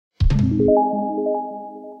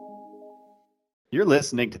You're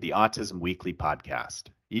listening to the Autism Weekly podcast.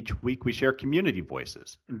 Each week we share community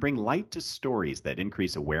voices and bring light to stories that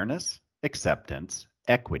increase awareness, acceptance,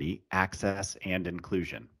 equity, access, and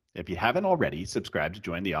inclusion. If you haven't already, subscribe to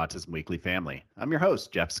join the Autism Weekly family. I'm your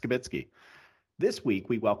host, Jeff Skibitsky. This week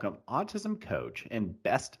we welcome autism coach and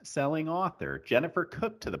best-selling author Jennifer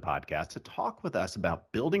Cook to the podcast to talk with us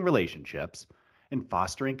about building relationships and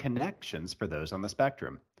fostering connections for those on the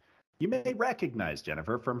spectrum. You may recognize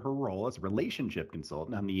Jennifer from her role as a relationship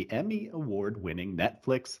consultant on the Emmy Award-winning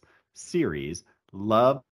Netflix series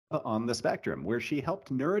Love on the Spectrum, where she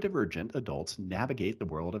helped neurodivergent adults navigate the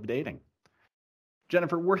world of dating.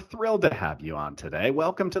 Jennifer, we're thrilled to have you on today.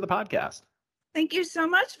 Welcome to the podcast. Thank you so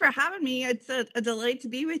much for having me. It's a delight to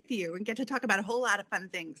be with you and get to talk about a whole lot of fun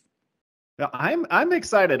things. Well, I'm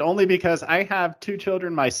excited only because I have two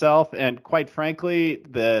children myself, and quite frankly,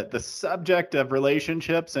 the subject of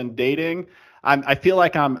relationships and dating, I feel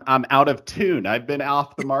like I'm out of tune. I've been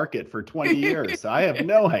off the market for 20 years, so I have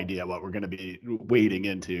no idea what we're going to be wading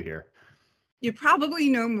into here. You probably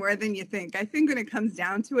know more than you think. I think when it comes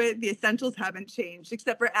down to it, the essentials haven't changed,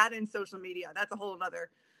 except for adding social media. That's a whole other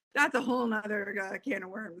can of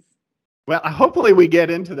worms. Well, hopefully we get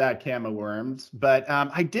into that can of worms, but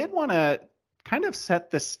I did want to kind of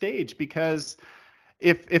set the stage because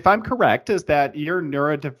if I'm correct, is that you're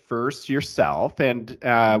neurodiverse yourself and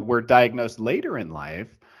were diagnosed later in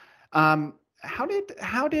life. How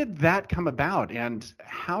did that come about, and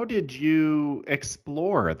how did you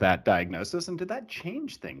explore that diagnosis, and did that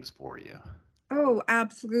change things for you? Oh,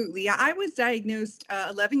 absolutely. I was diagnosed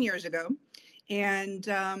 11 years ago. And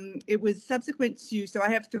it was subsequent to, so I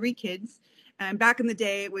have 3 kids, and back in the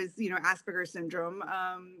day it was, Asperger's syndrome.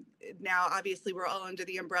 Now, obviously, we're all under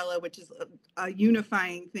the umbrella, which is a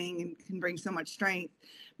unifying thing and can bring so much strength.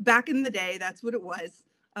 Back in the day, that's what it was.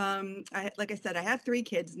 Like I said, I have 3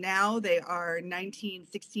 kids. Now they are 19,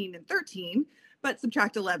 16, and 13, but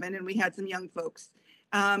subtract 11, and we had some young folks.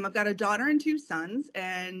 I've got a daughter and 2 sons,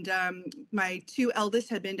 and my 2 eldest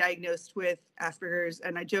had been diagnosed with Asperger's,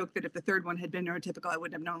 and I joke that if the 3rd one had been neurotypical, I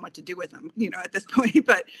wouldn't have known what to do with them, at this point.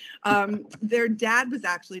 But their dad was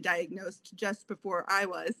actually diagnosed just before I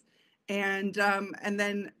was, and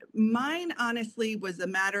then mine honestly was a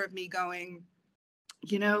matter of me going,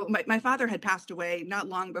 my father had passed away not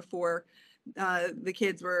long before the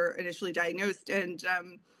kids were initially diagnosed, and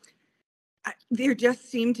there just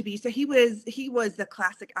seemed to be, so he was the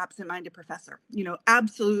classic absent-minded professor,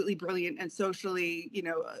 absolutely brilliant, and socially,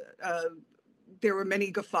 there were many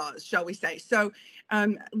guffaws, shall we say. So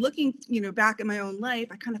looking, back at my own life,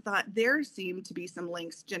 I kind of thought there seemed to be some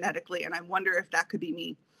links genetically, and I wonder if that could be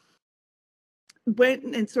me.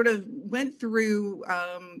 Went through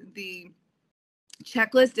the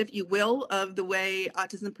checklist, if you will, of the way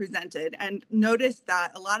autism presented, and noticed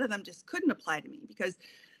that a lot of them just couldn't apply to me because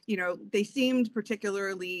they seemed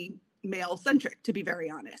particularly male-centric, to be very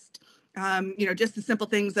honest. Just the simple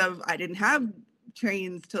things of I didn't have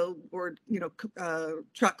trains or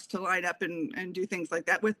trucks to line up and do things like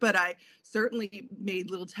that with, but I certainly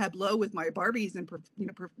made little tableau with my Barbies and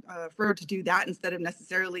preferred to do that instead of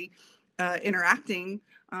necessarily interacting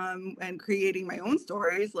and creating my own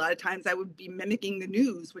stories. A lot of times I would be mimicking the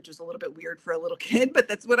news, which was a little bit weird for a little kid, but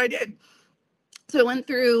that's what I did. So I went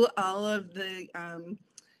through all of the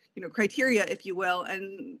criteria, if you will,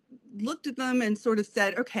 and looked at them and sort of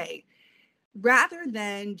said, okay, rather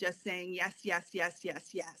than just saying yes, yes, yes, yes,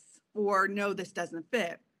 yes, or no, this doesn't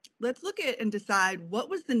fit, let's look at and decide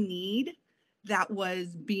what was the need that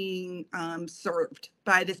was being served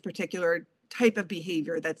by this particular type of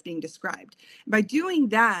behavior that's being described. By doing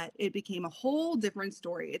that, it became a whole different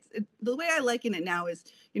story. The way I liken it now is,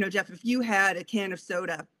 Jeff, if you had a can of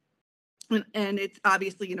soda, and it's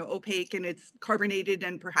obviously, opaque and it's carbonated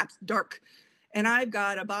and perhaps dark. And I've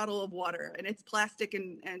got a bottle of water and it's plastic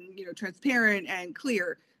and transparent and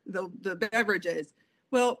clear, the beverages.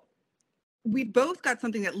 Well, we both got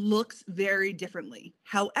something that looks very differently.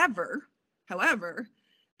 However,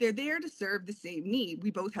 they're there to serve the same need.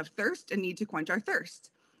 We both have thirst and need to quench our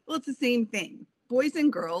thirst. Well, it's the same thing. Boys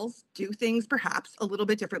and girls do things perhaps a little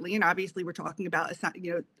bit differently. And obviously we're talking about,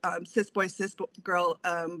 cis boy, cis girl,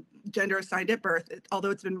 gender assigned at birth, although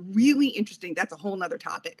it's been really interesting. That's a whole nother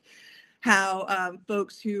topic. How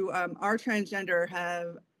folks who are transgender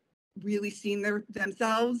have really seen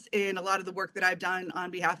themselves in a lot of the work that I've done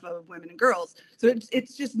on behalf of women and girls. So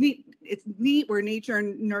it's just neat. It's neat where nature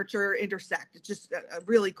and nurture intersect. It's just a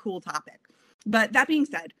really cool topic. But that being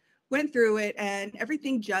said, went through it and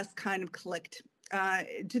everything just kind of clicked.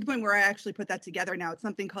 to the point where I actually put that together now. It's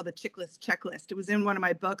something called the checklist. It was in one of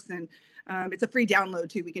my books, and it's a free download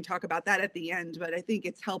too. We can talk about that at the end, but I think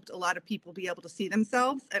it's helped a lot of people be able to see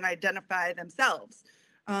themselves and identify themselves.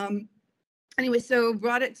 Anyway, so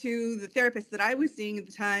brought it to the therapist that I was seeing at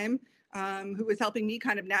the time, who was helping me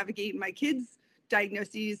kind of navigate my kids'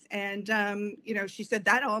 diagnoses. And, she said,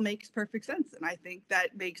 that all makes perfect sense. And I think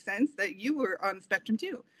that makes sense that you were on the spectrum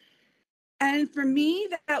too. And for me,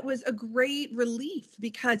 that was a great relief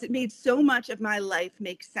because it made so much of my life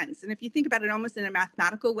make sense. And if you think about it almost in a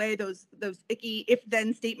mathematical way, those icky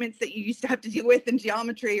if-then statements that you used to have to deal with in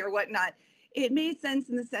geometry or whatnot, it made sense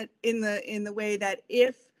in the way that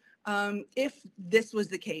if this was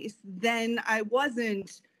the case, then I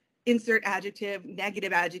wasn't insert adjective,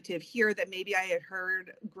 negative adjective here that maybe I had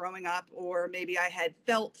heard growing up, or maybe I had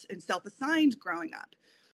felt and self-assigned growing up.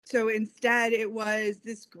 So instead, it was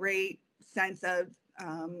this great sense of,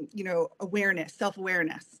 awareness,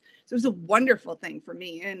 self-awareness. So it was a wonderful thing for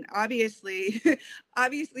me. And obviously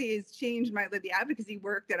it's changed the advocacy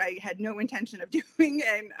work that I had no intention of doing,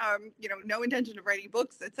 and, no intention of writing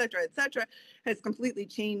books, et cetera, has completely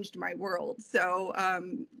changed my world. So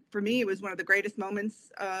for me, it was one of the greatest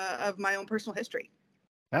moments of my own personal history.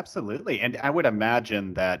 Absolutely. And I would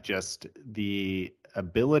imagine that just the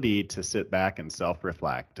ability to sit back and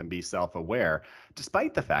self-reflect and be self-aware,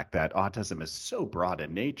 despite the fact that autism is so broad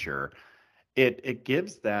in nature, it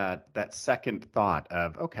gives that second thought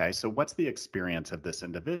of, okay, so what's the experience of this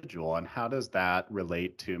individual, and how does that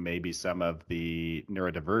relate to maybe some of the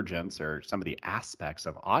neurodivergence or some of the aspects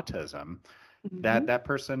of autism that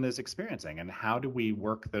person is experiencing, and how do we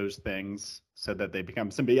work those things so that they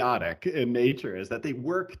become symbiotic in nature, is that they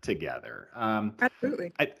work together.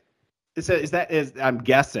 Absolutely. I'm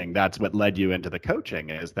guessing that's what led you into the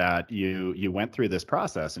coaching, is that you went through this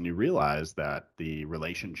process and you realized that the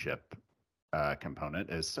relationship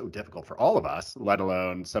component is so difficult for all of us, let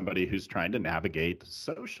alone somebody who's trying to navigate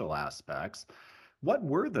social aspects. What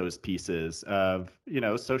were those pieces of,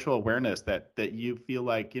 social awareness that you feel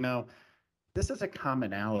like, this is a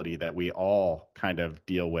commonality that we all kind of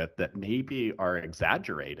deal with that maybe are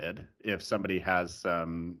exaggerated if somebody has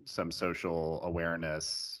some social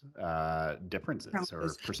awareness differences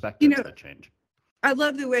or perspectives that change? I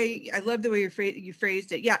love the way you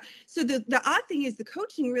phrased it. Yeah. So the odd thing is the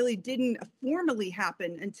coaching really didn't formally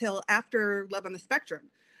happen until after Love on the Spectrum,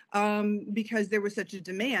 because there was such a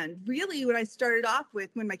demand. Really, what I started off with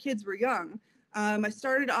when my kids were young, I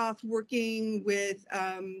started off working with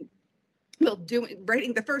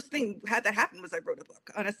writing. The first thing that happened was I wrote a book.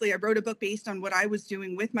 Honestly, I wrote a book based on what I was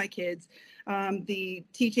doing with my kids, the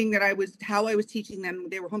teaching how I was teaching them.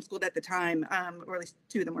 They were homeschooled at the time, or at least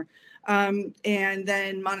two of them were, and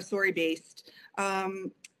then Montessori based,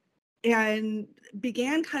 and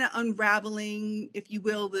began kind of unraveling, if you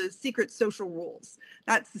will, the secret social rules.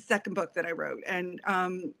 That's the second book that I wrote, and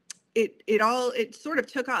it sort of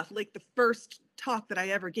took off. Like the first talk that I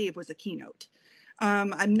ever gave was a keynote.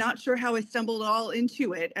 I'm not sure how I stumbled all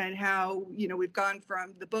into it, and how, we've gone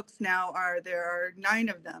from the books now there are 9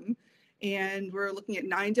 of them, and we're looking at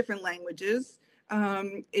 9 different languages.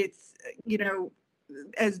 It's,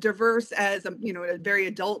 as diverse as a very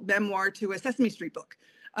adult memoir to a Sesame Street book.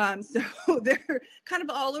 So they're kind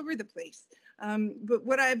of all over the place. But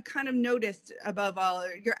what I've kind of noticed above all,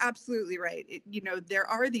 you're absolutely right. There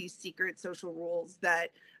are these secret social rules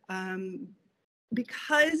that,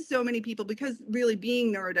 because so many people, because really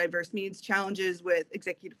being neurodiverse means challenges with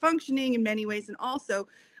executive functioning in many ways, and also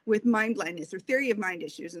with mind blindness or theory of mind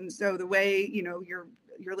issues. And so the way,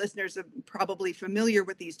 your listeners are probably familiar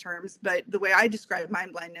with these terms, but the way I describe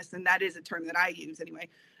mind blindness, and that is a term that I use anyway,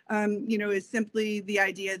 is simply the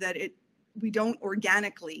idea that we don't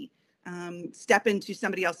organically step into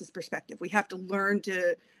somebody else's perspective. We have to learn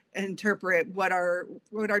to interpret what our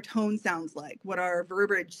tone sounds like, what our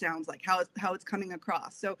verbiage sounds like, how it's coming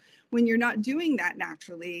across. So when you're not doing that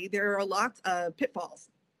naturally, there are lots of pitfalls.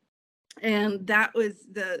 And that was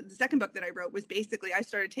the second book that I wrote. Was basically, I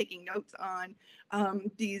started taking notes on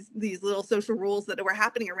these little social rules that were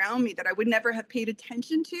happening around me that I would never have paid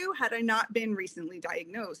attention to had I not been recently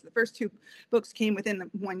diagnosed. The first 2 books came within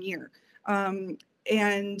 1 year.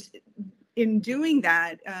 And in doing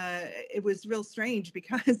that, it was real strange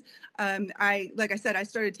because like I said, I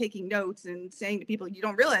started taking notes and saying to people, you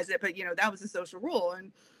don't realize it, but that was a social rule.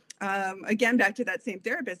 And again, back to that same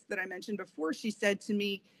therapist that I mentioned before, she said to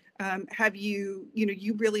me, have you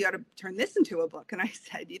really ought to turn this into a book. And I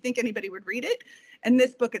said, do you think anybody would read it? And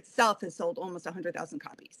this book itself has sold almost 100,000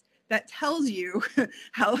 copies. That tells you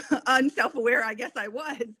how unself-aware I guess I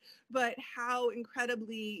was, but how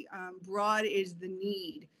incredibly broad is the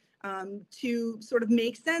need to sort of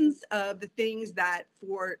make sense of the things that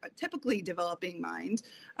for a typically developing mind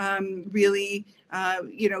really,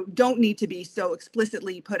 don't need to be so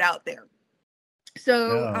explicitly put out there.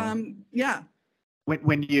 So, No. yeah.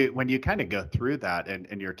 When you kind of go through that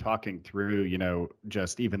and you're talking through,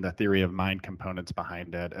 just even the theory of mind components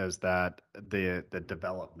behind it, is that the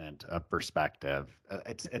development of perspective,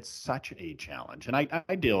 it's such a challenge. And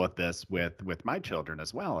I deal with this with my children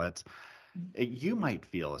as well. You might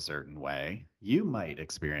feel a certain way, you might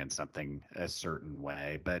experience something a certain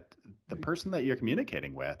way, but the person that you're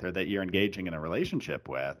communicating with or that you're engaging in a relationship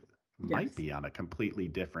with Yes. might be on a completely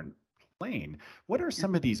different plane. What are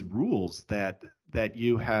some of these rules that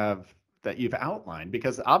you've outlined?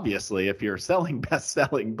 Because obviously, if you're selling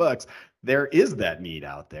best-selling books, there is that need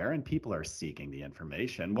out there and people are seeking the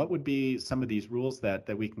information. What would be some of these rules that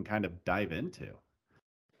we can kind of dive into?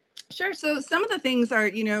 Sure. So some of the things are,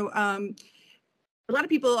 a lot of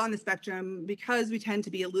people on the spectrum, because we tend to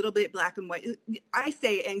be a little bit black and white, I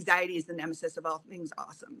say anxiety is the nemesis of all things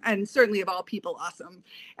awesome, and certainly of all people awesome.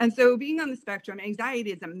 And so being on the spectrum,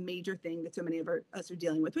 anxiety is a major thing that so many of us are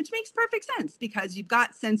dealing with, which makes perfect sense because you've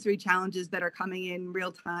got sensory challenges that are coming in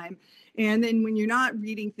real time. And then when you're not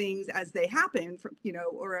reading things as they happen,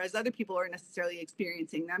 or as other people are necessarily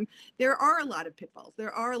experiencing them, there are a lot of pitfalls.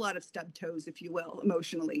 There are a lot of stub toes, if you will,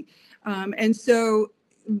 emotionally. And so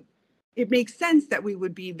it makes sense that we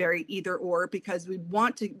would be very either or because we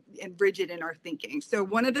want to and rigid in our thinking. So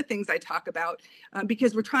one of the things I talk about,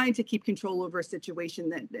 because we're trying to keep control over a situation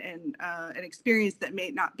that and an experience that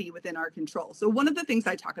may not be within our control. So one of the things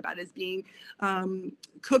I talk about is being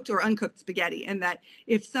cooked or uncooked spaghetti, and that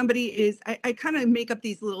if somebody is, I kind of make up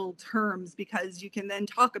these little terms because you can then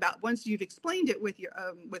talk about, once you've explained it with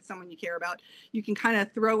with someone you care about, you can kind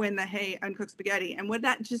of throw in the, hey, uncooked spaghetti. And what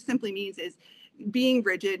that just simply means is being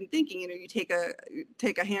rigid and thinking, you take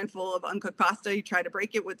a handful of uncooked pasta, you try to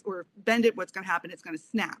break it or bend it, what's going to happen? It's going to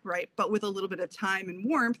snap, right? But with a little bit of time and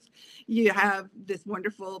warmth, you have this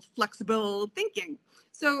wonderful, flexible thinking.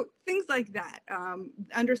 So things like that,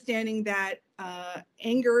 understanding that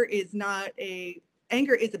anger is a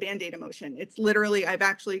Band-Aid emotion. It's literally, I've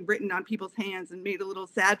actually written on people's hands and made a little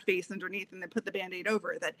sad face underneath and then put the Band-Aid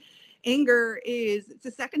over it, that anger it's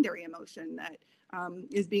a secondary emotion that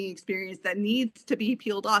is being experienced that needs to be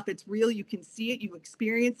peeled off. It's real. You can see it, you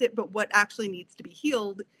experience it, but what actually needs to be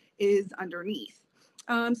healed is underneath.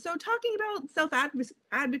 So talking about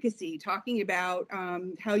self-advocacy, talking about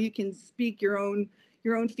how you can speak your own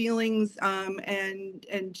feelings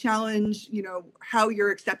and challenge, how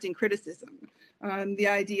you're accepting criticism. The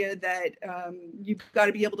idea that you've got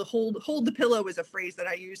to be able to hold the pillow is a phrase that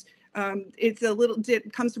I use.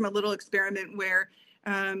 It comes from a little experiment where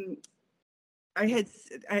I had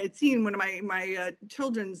seen one of my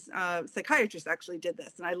children's psychiatrists actually did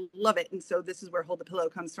this, and I love it. And so this is where hold the pillow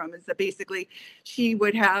comes from, is that basically she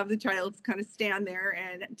would have the child kind of stand there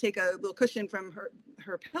and take a little cushion from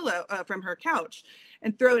her pillow, from her couch,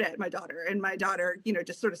 and throw it at my daughter. And my daughter,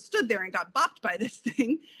 just sort of stood there and got bopped by this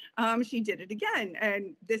thing. She did it again.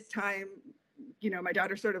 And this time, my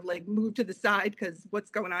daughter sort of like moved to the side because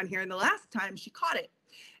what's going on here? And the last time she caught it.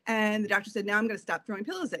 And the doctor said, now I'm going to stop throwing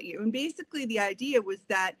pillows at you. And basically the idea was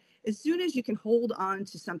that as soon as you can hold on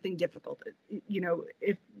to something difficult,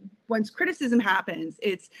 if once criticism happens,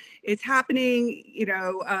 it's happening,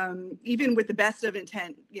 even with the best of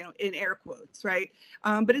intent, in air quotes, right?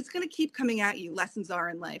 But it's going to keep coming at you. Lessons are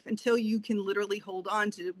in life until you can literally hold on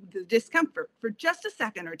to the discomfort for just a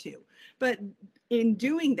second or two. But in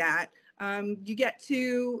doing that, you get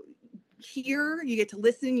to hear, you get to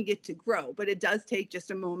listen, you get to grow, but it does take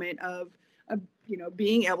just a moment of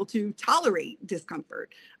being able to tolerate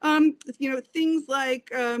discomfort. Things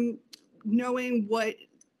like knowing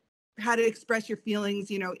how to express your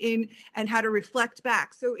feelings, and how to reflect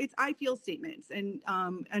back. So it's I feel statements, and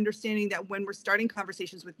understanding that when we're starting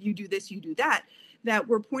conversations with you do this, you do that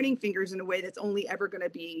we're pointing fingers in a way that's only ever going to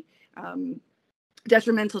be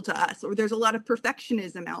detrimental to us, or there's a lot of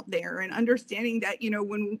perfectionism out there, and understanding that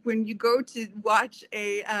when you go to watch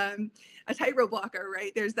a tightrope walker,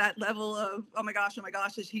 right, there's that level of oh my gosh,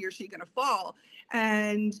 is he or she going to fall?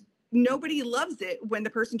 And nobody loves it when the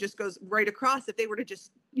person just goes right across. If they were to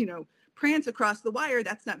just prance across the wire,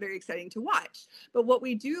 that's not very exciting to watch. But what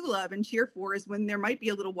we do love and cheer for is when there might be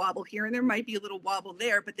a little wobble here and there might be a little wobble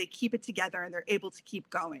there, but they keep it together and they're able to keep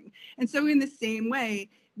going. And so in the same way,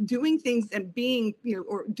 doing things and being,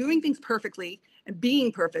 or doing things perfectly and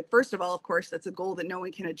being perfect, first of all, of course, that's a goal that no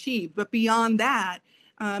one can achieve. But beyond that,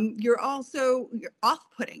 You're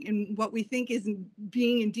off-putting in what we think is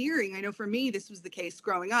being endearing. I know for me, this was the case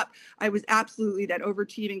growing up. I was absolutely that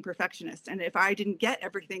overachieving perfectionist. And if I didn't get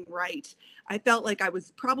everything right, I felt like I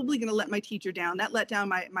was probably going to let my teacher down. That let down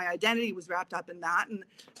my identity was wrapped up in that.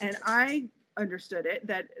 And I understood it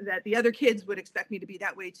that the other kids would expect me to be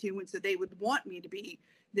that way too. And so they would want me to be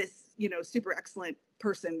this, super excellent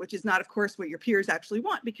person, which is not, of course, what your peers actually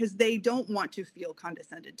want, because they don't want to feel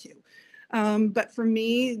condescended to. But for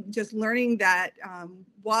me, just learning that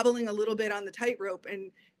wobbling a little bit on the tightrope,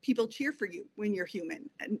 and people cheer for you when you're human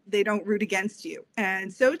and they don't root against you.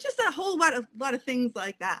 And so it's just a whole lot of things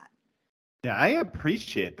like that. Yeah, I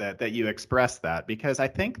appreciate that you express that, because I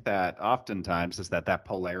think that oftentimes is that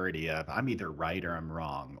polarity of I'm either right or I'm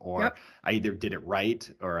wrong, or Yep. I either did it right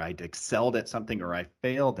or I excelled at something or I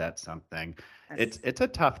failed at something. Yes. It's a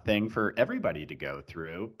tough thing for everybody to go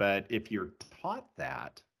through, but if you're taught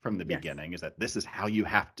that from the Yes. beginning, is that this is how you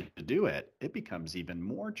have to do it, it becomes even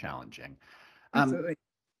more challenging. Um,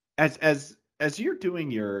 Absolutely. as you're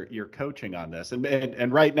doing your coaching on this,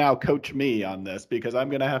 and right now coach me on this, because I'm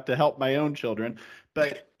going to have to help my own children,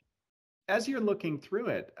 but as you're looking through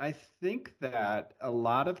it, I think that a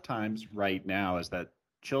lot of times right now is that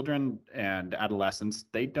children and adolescents,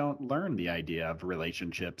 they don't learn the idea of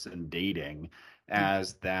relationships and dating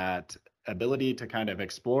as that ability to kind of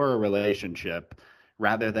explore a relationship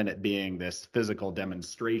rather than it being this physical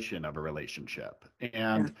demonstration of a relationship.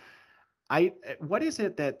 Yeah. And what is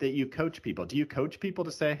it that you coach people? Do you coach people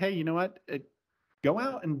to say, hey, you know what? Go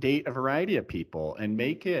out and date a variety of people and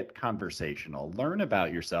make it conversational. Learn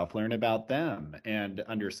about yourself, learn about them, and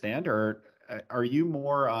understand? Or are you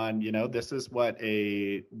more on, this is what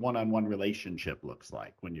a one-on-one relationship looks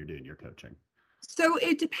like when you're doing your coaching? So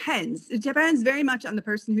it depends. It depends very much on the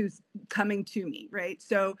person who's coming to me, right?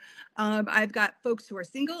 So I've got folks who are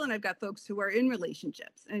single and I've got folks who are in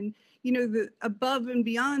relationships. And, the above and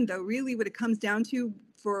beyond, though, really what it comes down to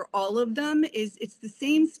for all of them is it's the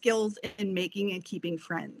same skills in making and keeping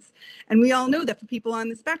friends. And we all know that for people on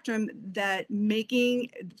the spectrum, that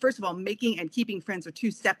first of all, making and keeping friends are two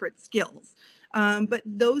separate skills. But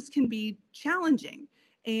those can be challenging.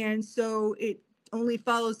 And so it only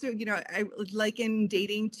follows through. I liken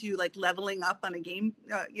dating to like leveling up on a game,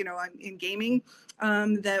 in gaming,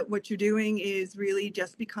 that what you're doing is really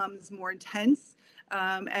just becomes more intense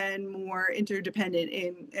and more interdependent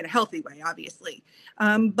in a healthy way, obviously.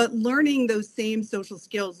 But learning those same social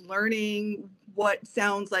skills, learning what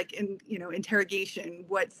sounds like interrogation,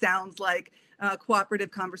 what sounds like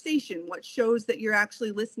cooperative conversation, what shows that you're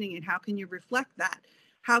actually listening, and how can you reflect that?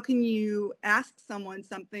 How can you ask someone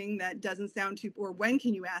something that doesn't sound too, or when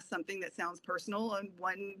can you ask something that sounds personal, and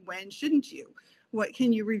when shouldn't you? What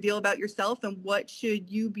can you reveal about yourself, and what should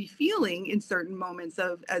you be feeling in certain moments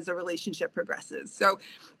as a relationship progresses? So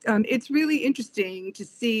it's really interesting to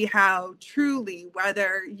see how truly,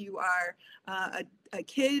 whether you are a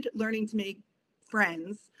kid learning to make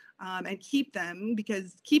friends and keep them,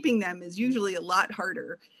 because keeping them is usually a lot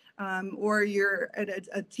harder, or you're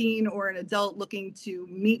a teen or an adult looking to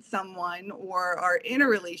meet someone or are in a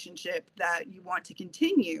relationship that you want to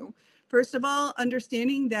continue. First of all,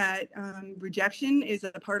 understanding that rejection is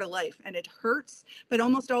a part of life and it hurts, but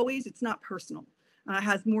almost always it's not personal.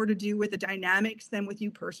 Has more to do with the dynamics than with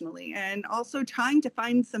you personally. And also trying to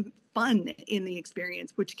find some fun in the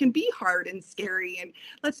experience, which can be hard and scary. And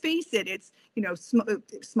let's face it, it's,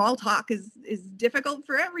 small talk is difficult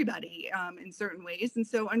for everybody in certain ways. And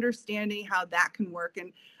so understanding how that can work,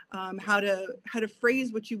 and how to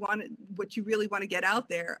phrase what you really want to get out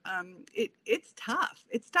there. It's tough.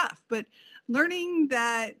 It's tough, but learning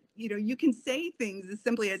that, you can say things as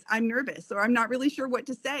simply as I'm nervous, or I'm not really sure what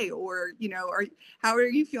to say, or, or how are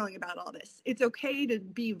you feeling about all this? It's okay to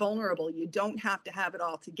be vulnerable. You don't have to have it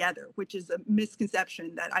all together, which is a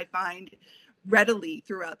misconception that I find readily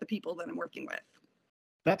throughout the people that I'm working with.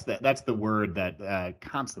 That's the word that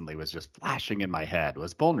constantly was just flashing in my head,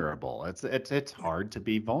 was vulnerable. It's hard to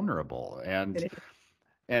be vulnerable,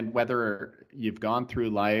 and whether you've gone through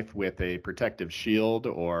life with a protective shield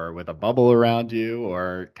or with a bubble around you,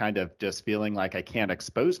 or kind of just feeling like I can't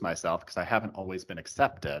expose myself because I haven't always been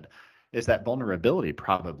accepted, is that vulnerability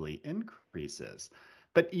probably increases.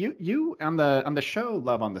 But you on the show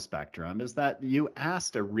Love on the Spectrum, is that you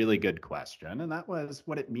asked a really good question, and that was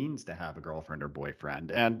what it means to have a girlfriend or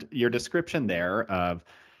boyfriend. And your description there of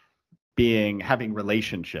having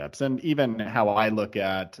relationships, and even how I look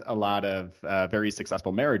at a lot of very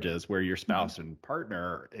successful marriages where your spouse and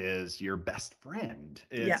partner is your best friend.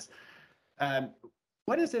 It's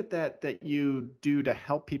what is it that you do to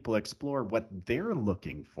help people explore what they're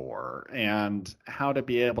looking for, and how to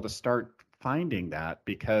be able to start finding that?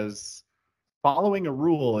 Because following a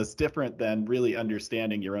rule is different than really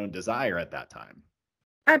understanding your own desire at that time.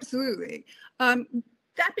 Absolutely.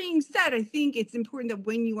 That being said, I think it's important that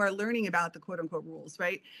when you are learning about the quote unquote rules,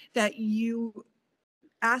 right, that you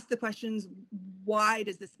ask the questions, why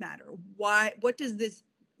does this matter? What does this,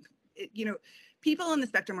 people on the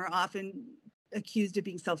spectrum are often accused of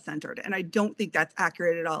being self-centered. And I don't think that's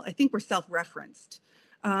accurate at all. I think we're self-referenced.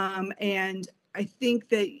 And I think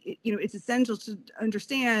that, it's essential to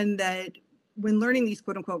understand that when learning these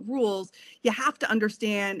quote unquote rules, you have to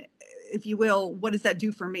understand, if you will, what does that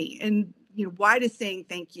do for me? And, why does saying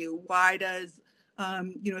thank you? Why does,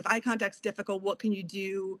 if eye contact's difficult, what can you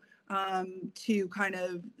do to kind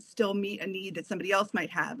of still meet a need that somebody else might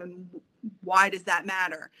have? And why does that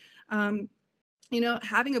matter?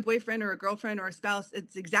 Having a boyfriend or a girlfriend or a spouse,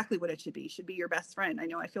 it's exactly what it should be your best friend. I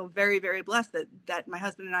know I feel very, very blessed that my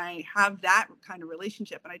husband and I have that kind of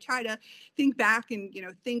relationship. And I try to think back and,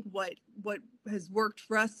 think what has worked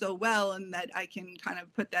for us so well, and that I can kind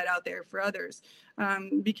of put that out there for others,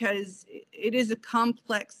 because it is a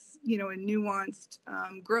complex, and nuanced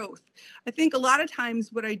growth. I think a lot of times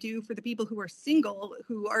what I do for the people who are single,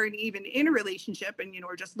 who aren't even in a relationship and,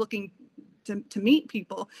 are just looking to meet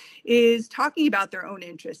people, is talking about their own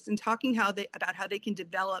interests and talking about how they can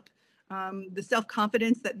develop the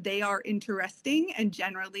self-confidence that they are interesting. And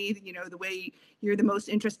generally, the way you're the most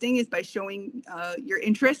interesting is by showing your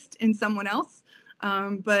interest in someone else.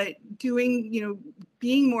 But doing,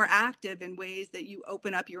 being more active in ways that you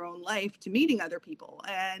open up your own life to meeting other people.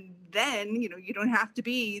 And then, you don't have to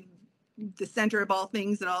be the center of all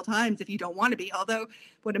things at all times if you don't want to be. Although,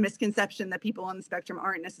 what a misconception that people on the spectrum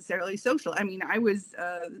aren't necessarily social. I mean, I was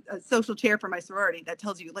a social chair for my sorority. That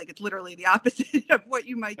tells you, like, it's literally the opposite of what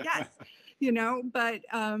you might guess,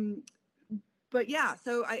 but yeah,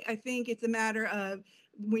 so I think it's a matter of,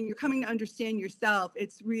 when you're coming to understand yourself,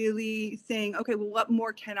 it's really saying, okay, well, what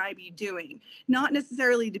more can I be doing? Not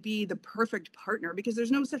necessarily to be the perfect partner, because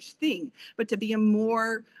there's no such thing, but to be a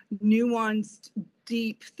more nuanced,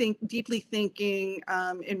 deeply thinking,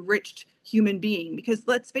 enriched human being. Because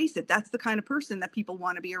let's face it, that's the kind of person that people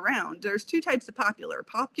want to be around. There's two types of popular.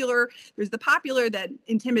 There's the popular that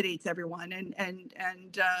intimidates everyone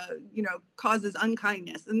and causes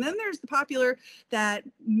unkindness. And then there's the popular that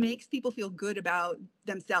makes people feel good about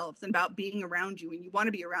themselves and about being around you, and you want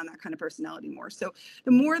to be around that kind of personality more. So the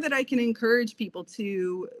more that I can encourage people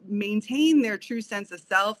to maintain their true sense of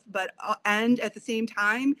self, and at the same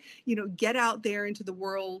time, get out there into the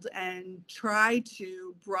world and try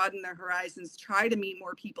to broaden their horizons, try to meet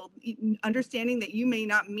more people, understanding that you may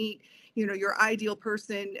not meet your ideal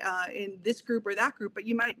person in this group or that group, but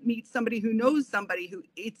you might meet somebody who knows somebody who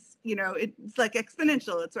it's like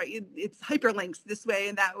exponential. It's right. It's hyperlinks this way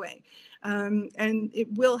and that way. And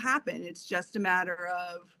it will happen. It's just a matter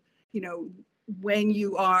of, when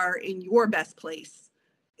you are in your best place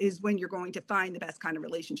is when you're going to find the best kind of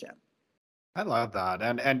relationship. I love that.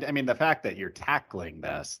 And I mean, the fact that you're tackling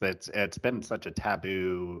this, it's been such a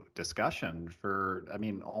taboo discussion for,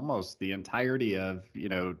 almost the entirety of,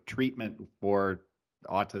 treatment for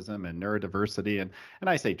autism and neurodiversity. And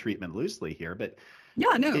I say treatment loosely here, but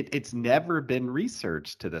yeah, no, it's never been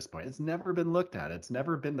researched to this point. It's never been looked at. It's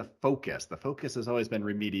never been the focus. The focus has always been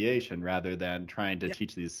remediation rather than trying to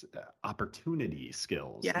teach these opportunity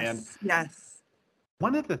skills. Yes.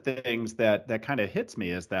 One of the things that kind of hits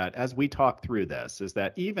me is that as we talk through this, is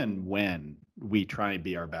that even when we try and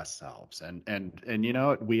be our best selves, and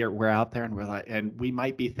we're out there and we're like, and we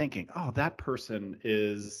might be thinking, oh, that person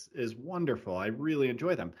is wonderful, I really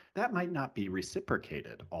enjoy them. That might not be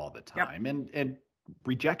reciprocated all the time, and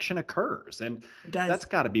rejection occurs, and that's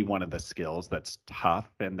got to be one of the skills that's tough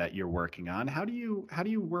and that you're working on. How do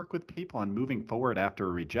you work with people on moving forward after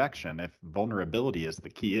a rejection if vulnerability is the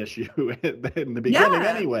key issue in the beginning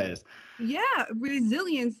anyways?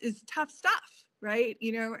 Resilience is tough stuff, right?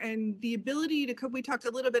 And the ability to cope. We talked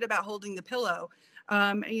a little bit about holding the pillow.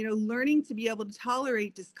 Learning to be able to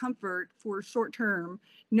tolerate discomfort for short term,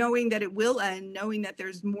 knowing that it will end, knowing that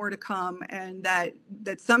there's more to come, and that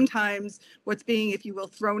sometimes what's being, if you will,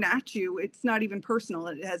 thrown at you, it's not even personal.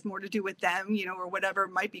 It has more to do with them, or whatever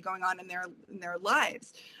might be going on in their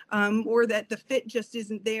lives, or that the fit just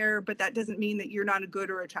isn't there, but that doesn't mean that you're not a good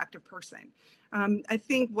or attractive person. I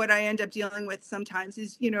think what I end up dealing with sometimes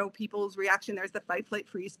is, people's reaction. There's the fight, flight,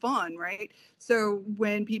 freeze, fawn, right? So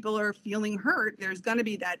when people are feeling hurt, there's going to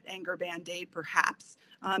be that anger Band-Aid, perhaps.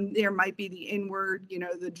 There might be the inward,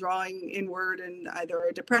 the drawing inward and either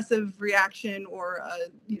a depressive reaction or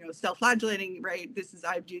self-flagellating, right?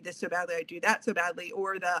 I do this so badly, I do that so badly,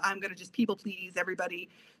 or I'm going to just people please everybody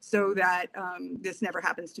so that this never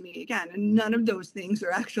happens to me again. And none of those things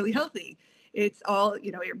are actually healthy. It's all,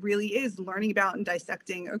 it really is learning about and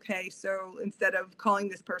dissecting. Okay, so instead of calling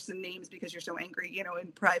this person names because you're so angry,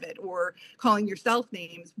 in private, or calling yourself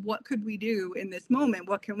names, what could we do in this moment?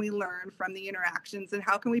 What can we learn from the interactions, and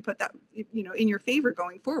how can we put that, in your favor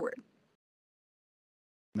going forward?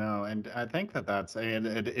 No, and I think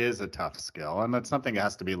it is a tough skill, and that's something that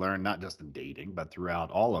has to be learned not just in dating, but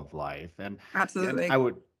throughout all of life. And Absolutely. I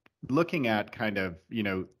would, looking at kind of,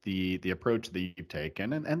 the approach that you've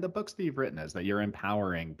taken and the books that you've written, is that you're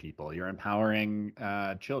empowering people, you're empowering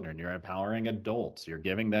children, you're empowering adults, you're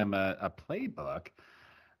giving them a playbook.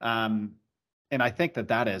 And I think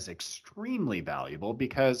that is extremely valuable,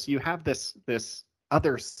 because you have this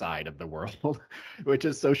other side of the world, which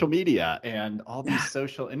is social media and all these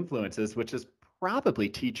social influences, which is probably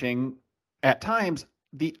teaching at times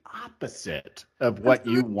the opposite of what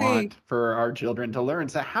Absolutely. you want for our children to learn.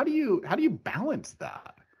 So how do you balance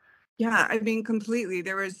that? Yeah, I mean, completely.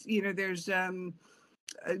 There was, there's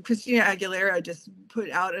Christina Aguilera just put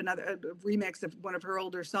out a remix of one of her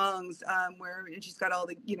older songs, where she's got all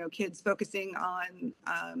the, kids focusing on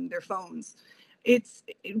their phones.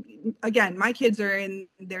 Again, my kids are in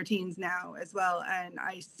their teens now as well, and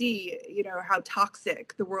I see, how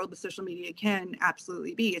toxic the world of social media can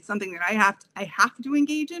absolutely be. It's something that I have to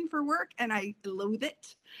engage in for work, and I loathe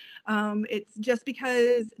it. It's just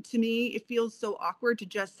because, to me, it feels so awkward to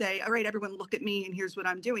just say, all right, everyone look at me and here's what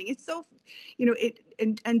I'm doing. It's so,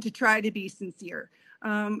 and to try to be sincere.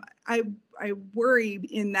 I worry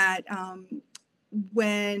in that,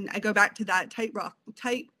 when I go back to that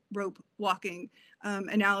tightrope walking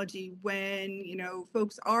analogy, when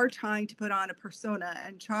folks are trying to put on a persona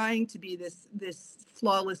and trying to be this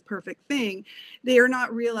flawless, perfect thing, they are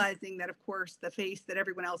not realizing that, of course, the face that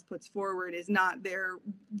everyone else puts forward is not their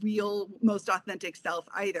real, most authentic self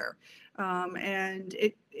either. And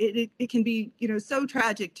it can be so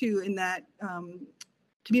tragic too, in that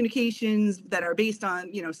communications that are based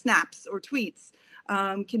on snaps or tweets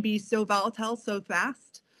can be so volatile so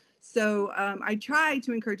fast. So I try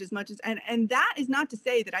to encourage as much as, and that is not to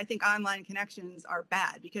say that I think online connections are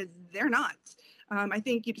bad, because they're not. I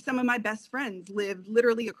think some of my best friends live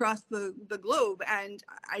literally across the globe, and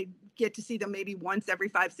I get to see them maybe once every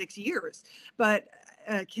 5-6 years, but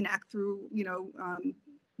connect through,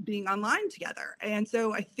 being online together. And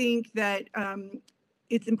so I think that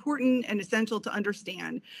it's important and essential to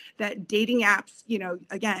understand that dating apps,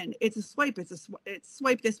 again, it's swipe this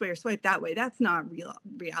way or swipe that way. That's not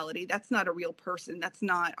reality. That's not a real person. That's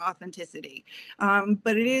not authenticity.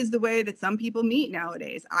 But it is the way that some people meet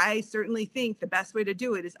nowadays. I certainly think the best way to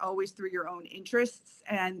do it is always through your own interests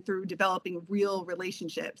and through developing real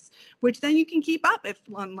relationships, which then you can keep up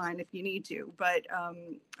online if you need to. But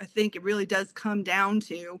I think it really does come down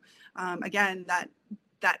to, again, that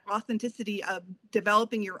authenticity of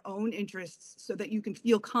developing your own interests so that you can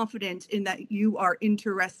feel confident in that you are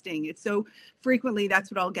interesting. It's so frequently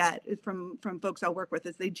that's what I'll get from folks I'll work with,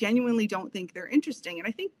 is they genuinely don't think they're interesting. And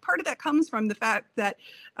I think part of that comes from the fact that,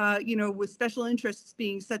 with special interests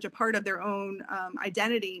being such a part of their own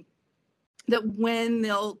identity, that when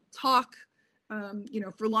they'll talk,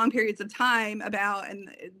 for long periods of time about,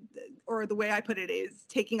 or the way I put it is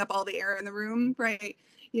taking up all the air in the room, right?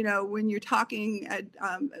 When you're talking at,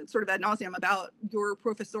 sort of ad nauseum about your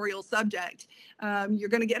professorial subject, you're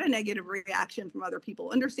going to get a negative reaction from other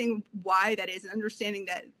people. Understanding why that is, and understanding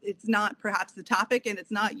that it's not perhaps the topic and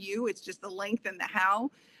it's not you, it's just the length and the how.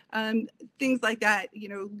 Things like that,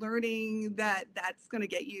 learning that that's going to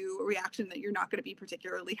get you a reaction that you're not going to be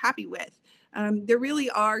particularly happy with. There really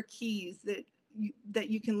are keys that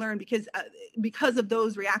you can learn, because of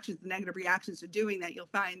those reactions, the negative reactions to doing that. You'll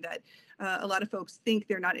find that a lot of folks think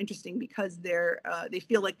they're not interesting because they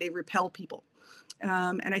feel like they repel people.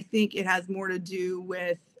 And I think it has more to do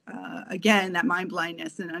with, again, that mind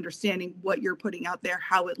blindness and understanding what you're putting out there,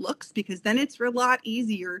 how it looks, because then it's a lot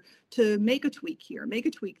easier to make a tweak here, make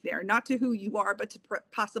a tweak there, not to who you are, but to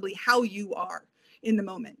possibly how you are in the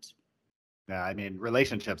moment. Yeah, I mean,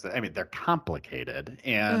 relationships, they're complicated.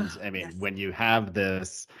 And Yes. when you have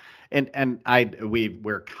this,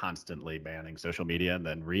 we're constly banning social media and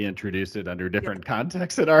then reintroduce it under different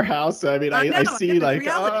contexts in our house. So, I see like,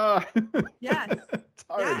 yes, it's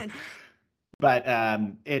hard. Yes. But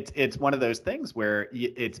it's one of those things where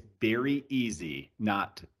it's very easy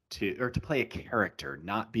not to play a character,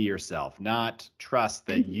 not be yourself, not trust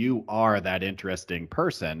that you are that interesting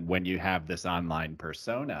person when you have this online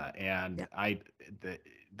persona. And Yeah.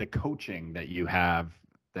 the coaching that you have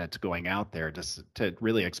that's going out there to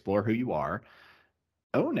really explore who you are,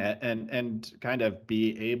 own it, and kind of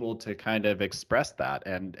be able to kind of express that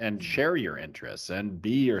and share your interests and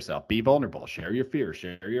be yourself, be vulnerable, share your fears,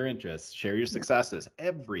 share your interests, share your Yeah. successes,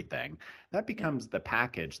 everything that Yeah. becomes the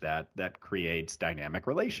package that creates dynamic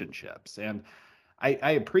relationships. And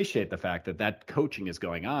I appreciate the fact that coaching is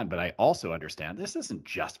going on, but I also understand this isn't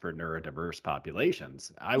just for neurodiverse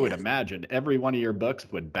populations. I would Yes. imagine every one of your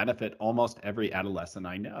books would benefit almost every adolescent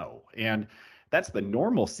I know, and that's the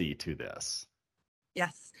normalcy to this.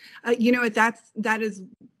 Yes. That is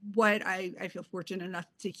what I feel fortunate enough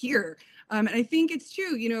to hear. And I think it's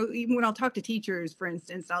true, even when I'll talk to teachers, for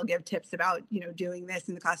instance, I'll give tips about, doing this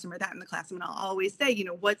in the classroom or that in the classroom. And I'll always say,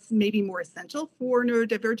 what's maybe more essential for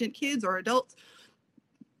neurodivergent kids or adults,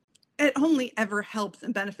 it only ever helps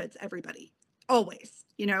and benefits everybody, always,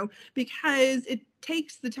 because it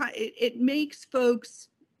takes the time, it makes folks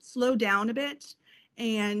slow down a bit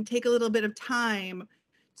and take a little bit of time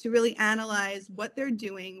to really analyze what they're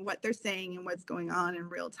doing, what they're saying, and what's going on in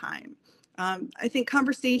real time. I think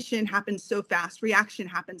conversation happens so fast, reaction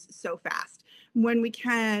happens so fast. When we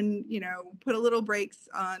can, put a little brakes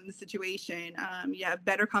on the situation, you have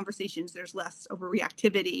better conversations. There's less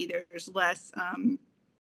overreactivity. There's less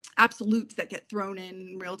absolutes that get thrown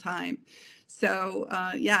in real time. So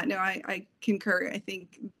I concur. I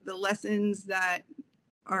think the lessons that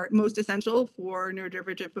are most essential for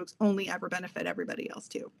neurodivergent folks only ever benefit everybody else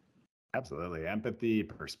too. Absolutely. Empathy,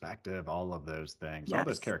 perspective, all of those things, all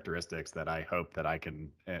those Yes. characteristics that I hope that I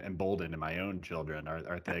can embolden in my own children are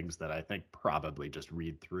Yeah. things that I think probably just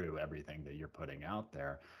read through everything that you're putting out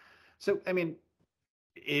there. So, I mean,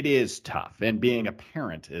 it is tough, and being a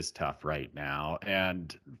parent is tough right now.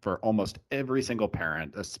 And for almost every single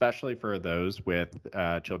parent, especially for those with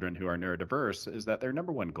children who are neurodiverse, is that their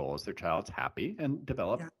number one goal is their child's happy and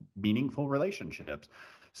develop Yeah. meaningful relationships.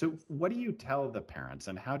 So, what do you tell the parents,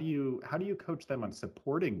 and how do you coach them on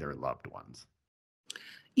supporting their loved ones?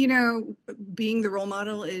 you know Being the role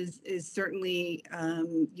model is certainly,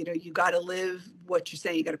 you got to live what you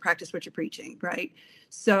say, you got to practice what you're preaching, right?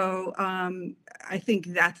 So I think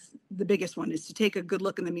that's the biggest one, is to take a good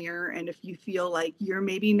look in the mirror. And if you feel like you're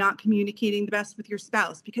maybe not communicating the best with your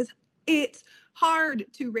spouse, because it's hard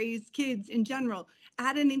to raise kids in general,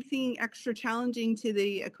 add anything extra challenging to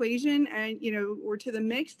the equation, and or to the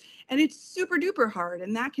mix, and it's super duper hard,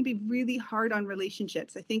 and that can be really hard on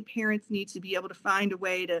relationships. I think parents need to be able to find a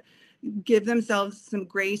way to give themselves some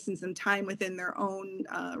grace and some time within their own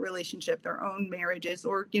relationship, their own marriages,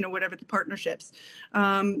 or whatever the partnerships.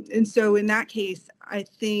 And so in that case, I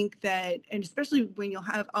think that, and especially when you'll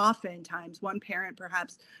have oftentimes one parent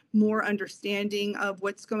perhaps more understanding of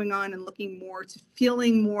what's going on and looking more to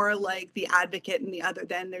feeling more like the advocate, and the other,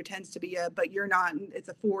 then there tends to be a but you're not, and it's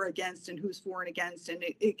a for against, and who's for and against, and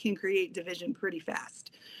it can create division pretty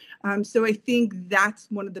fast. So I think that's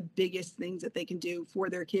one of the biggest things that they can do for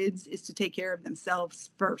their kids, is to take care of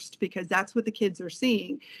themselves first, because that's what the kids are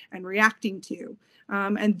seeing and reacting to.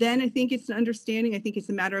 And then I think it's an understanding. I think it's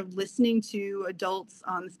a matter of listening to adults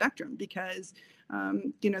on the spectrum, because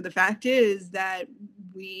the fact is that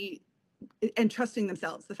we and trusting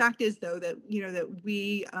themselves. The fact is, though, that that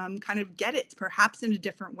we kind of get it perhaps in a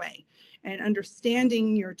different way, and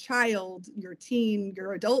understanding your child, your teen,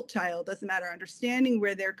 your adult child, doesn't matter. Understanding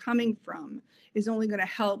where they're coming from is only going to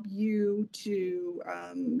help you to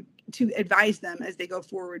advise them as they go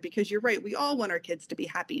forward. Because you're right, we all want our kids to be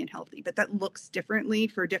happy and healthy, but that looks differently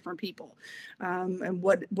for different people. And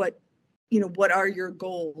what are your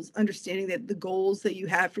goals? Understanding that the goals that you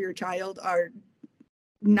have for your child are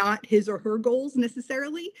not his or her goals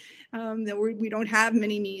necessarily. That we don't have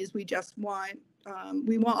many needs. We just want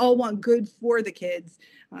all want good for the kids,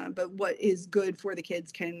 but what is good for the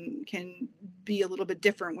kids can be a little bit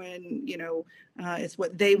different when it's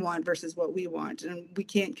what they want versus what we want, and we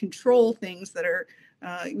can't control things that are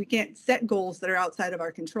we can't set goals that are outside of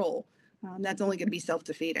our control. That's only going to be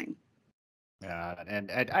self-defeating. Yeah,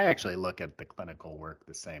 and I actually look at the clinical work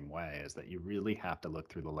the same way, is that you really have to look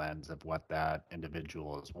through the lens of what that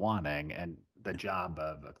individual is wanting. And the job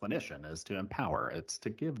of a clinician is to empower, it's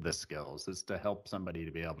to give the skills, it's to help somebody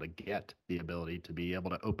to be able to get the ability to be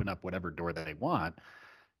able to open up whatever door they want.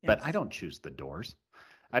 But I Yes. don't choose the doors.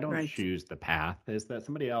 I don't Right. choose the path, is that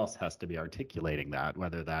somebody else has to be articulating that,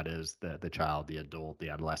 whether that is the child, the adult, the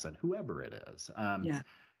adolescent, whoever it is. Yeah.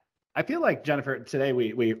 I feel like, Jennifer, today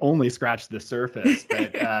we only scratched the surface,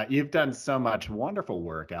 but you've done so much wonderful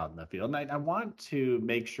work out in the field. And I want to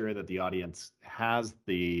make sure that the audience has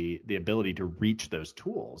the ability to reach those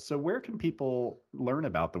tools. So where can people learn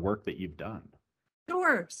about the work that you've done?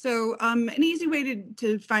 Sure. So an easy way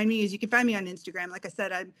to find me is you can find me on Instagram. Like I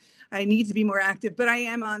said, I need to be more active, but I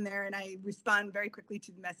am on there and I respond very quickly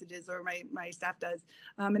to the messages, or my staff does.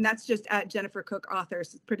 And that's just at Jennifer Cook Author.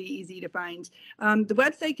 So it's pretty easy to find. The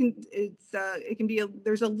website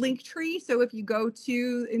there's a link tree. So if you go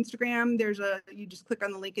to Instagram, you just click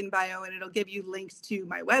on the link in bio and it'll give you links to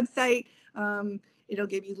my website. It'll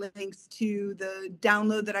give you links to the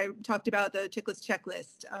download that I talked about, the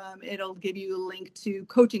checklist. It'll give you a link to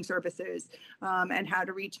coaching services and how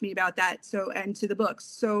to reach me about that. And to the books.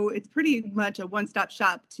 So it's pretty much a one-stop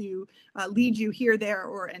shop to lead you here, there,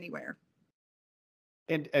 or anywhere.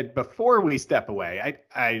 And before we step away,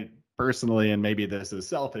 I personally, and maybe this is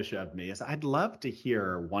selfish of me, is I'd love to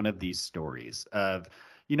hear one of these stories of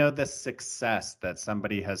the success that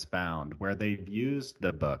somebody has found where they've used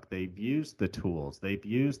the book, they've used the tools, they've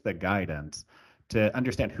used the guidance to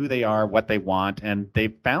understand who they are, what they want, and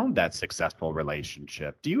they've found that successful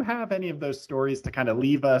relationship. Do you have any of those stories to kind of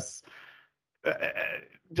leave us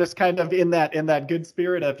just kind of in that good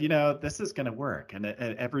spirit of, this is going to work, and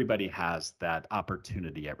everybody has that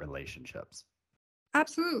opportunity at relationships?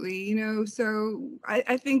 Absolutely. So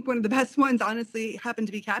I think one of the best ones, honestly, happened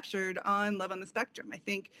to be captured on Love on the Spectrum. I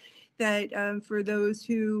think that for those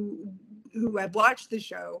who have watched the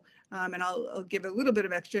show, and I'll give a little bit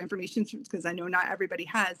of extra information because I know not everybody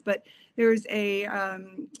has, but there's a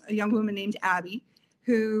young woman named Abby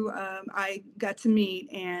who I got to meet.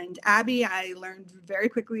 And Abby, I learned very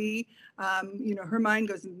quickly, her mind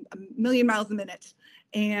goes a million miles a minute.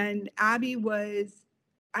 And Abby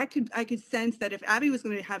I could sense that if Abby was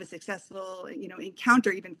going to have a successful,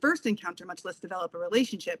 encounter, even first encounter, much less develop a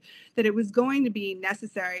relationship, that it was going to be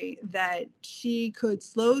necessary that she could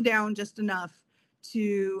slow down just enough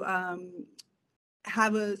to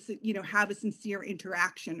have a sincere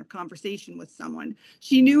interaction or conversation with someone.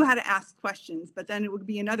 She knew how to ask questions, but then it would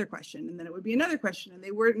be another question, and then it would be another question, and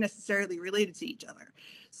they weren't necessarily related to each other.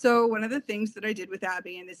 So one of the things that I did with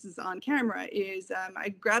Abby, and this is on camera, is I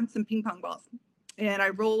grabbed some ping pong balls. And I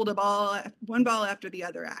rolled one ball after the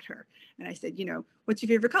other at her. And I said, what's your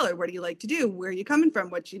favorite color? What do you like to do? Where are you coming from?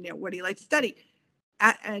 What do you like to study?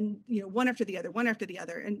 One after the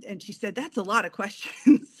other. And she said, that's a lot of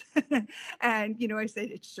questions. And, I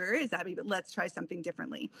said, it sure is, Abby, but let's try something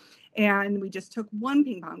differently. And we just took one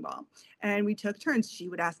ping pong ball and we took turns. She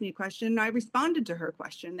would ask me a question and I responded to her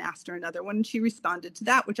question, asked her another one, and she responded to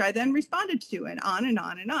that, which I then responded to, and on and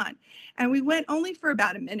on and on. And we went only for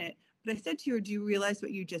about a minute. But I said to her, do you realize what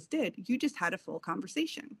you just did? You just had a full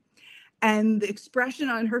conversation. And the expression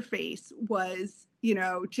on her face was,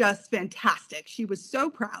 just fantastic. She was so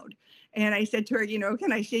proud. And I said to her,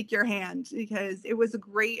 can I shake your hand? Because it was a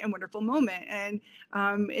great and wonderful moment. And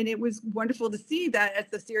it was wonderful to see that as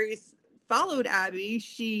the series followed Abby,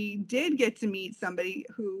 she did get to meet somebody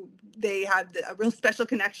who they had a real special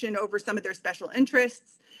connection over some of their special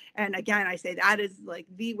interests. And again, I say that is like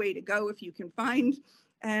the way to go if you can find.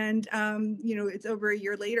 And, it's over a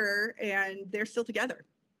year later and they're still together.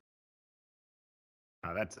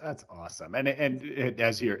 Oh, that's awesome. And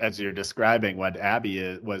as you're describing what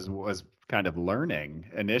Abby was kind of learning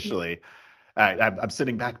initially, I'm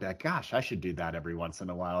sitting back gosh, I should do that every once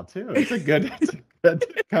in a while too. It's a good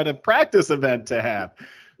kind of practice event to have.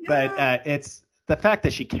 Yeah. But it's the fact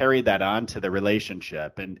that she carried that on to the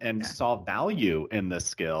relationship and saw value in the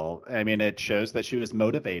skill. I mean, it shows that she was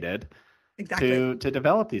motivated. Exactly. To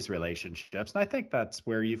develop these relationships. And I think that's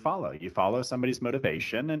where you follow somebody's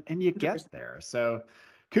motivation and you get there. So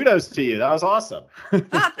kudos to you. That was awesome.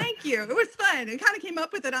 Thank you. It was fun. I kind of came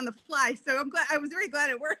up with it on the fly. So I was very glad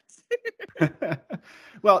it worked.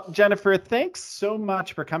 Well, Jennifer, thanks so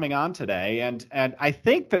much for coming on today. And I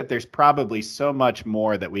think that there's probably so much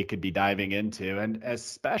more that we could be diving into, and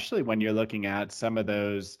especially when you're looking at some of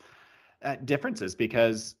those differences,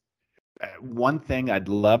 because one thing I'd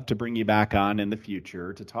love to bring you back on in the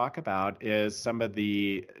future to talk about is some of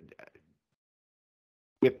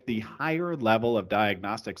with the higher level of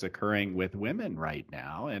diagnostics occurring with women right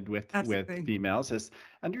now and with females, is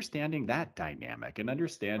understanding that dynamic and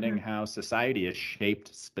understanding how society has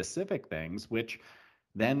shaped specific things, which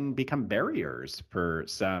then become barriers for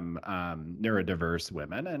some neurodiverse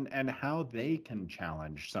women, and how they can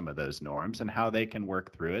challenge some of those norms and how they can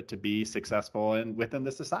work through it to be successful within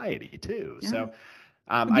the society too. Yeah. So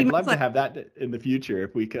I'd love to have that in the future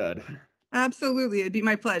if we could. Absolutely. It'd be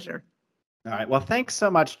my pleasure. All right. Well, thanks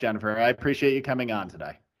so much, Jennifer. I appreciate you coming on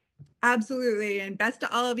today. Absolutely. And best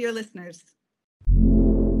to all of your listeners.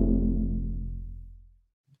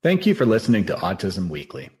 Thank you for listening to Autism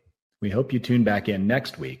Weekly. We hope you tune back in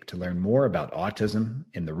next week to learn more about autism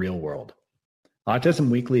in the real world. Autism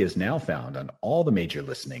Weekly is now found on all the major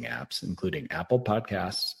listening apps, including Apple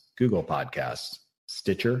Podcasts, Google Podcasts,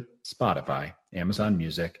 Stitcher, Spotify, Amazon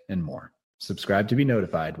Music, and more. Subscribe to be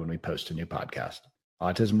notified when we post a new podcast.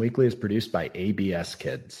 Autism Weekly is produced by ABS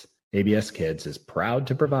Kids. ABS Kids is proud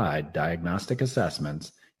to provide diagnostic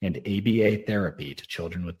assessments and ABA therapy to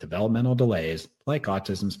children with developmental delays like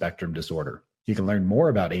autism spectrum disorder. You can learn more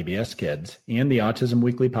about ABS Kids and the Autism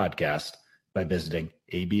Weekly podcast by visiting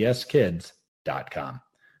abskids.com.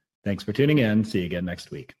 Thanks for tuning in. See you again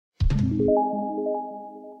next week.